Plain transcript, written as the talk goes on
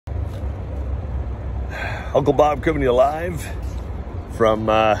Uncle Bob coming to you live from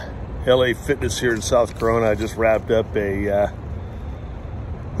LA Fitness here in South Corona. I just wrapped up a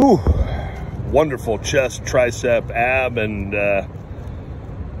wonderful chest, tricep, ab, and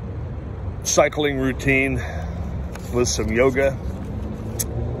cycling routine with some yoga.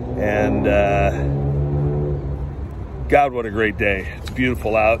 And God, what a great day. It's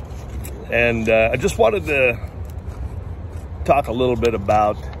beautiful out. And I just wanted to talk a little bit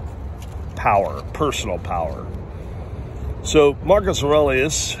about power, personal power. So Marcus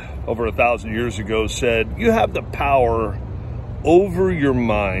Aurelius, over 1,000 years ago, said, you have the power over your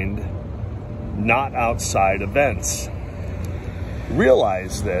mind, not outside events.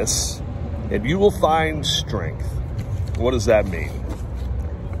 Realize this, and you will find strength. What does that mean?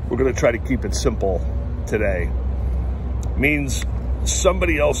 We're going to try to keep it simple today. It means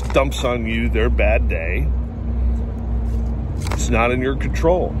somebody else dumps on you their bad day. It's not in your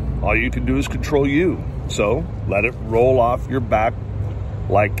control. All you can do is control you. So let it roll off your back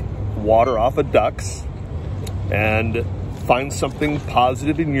like water off a duck's, and find something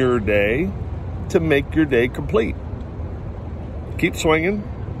positive in your day to make your day complete. Keep swinging,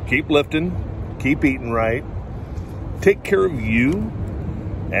 keep lifting, keep eating right, take care of you,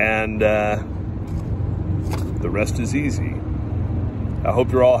 and the rest is easy. I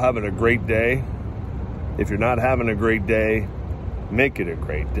hope you're all having a great day. If you're not having a great day, make it a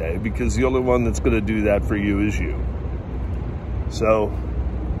great day, because the only one that's going to do that for you is you. So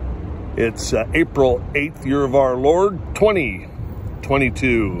it's April 8th, year of our Lord,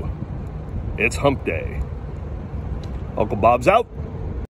 2022. It's hump day. Uncle Bob's out.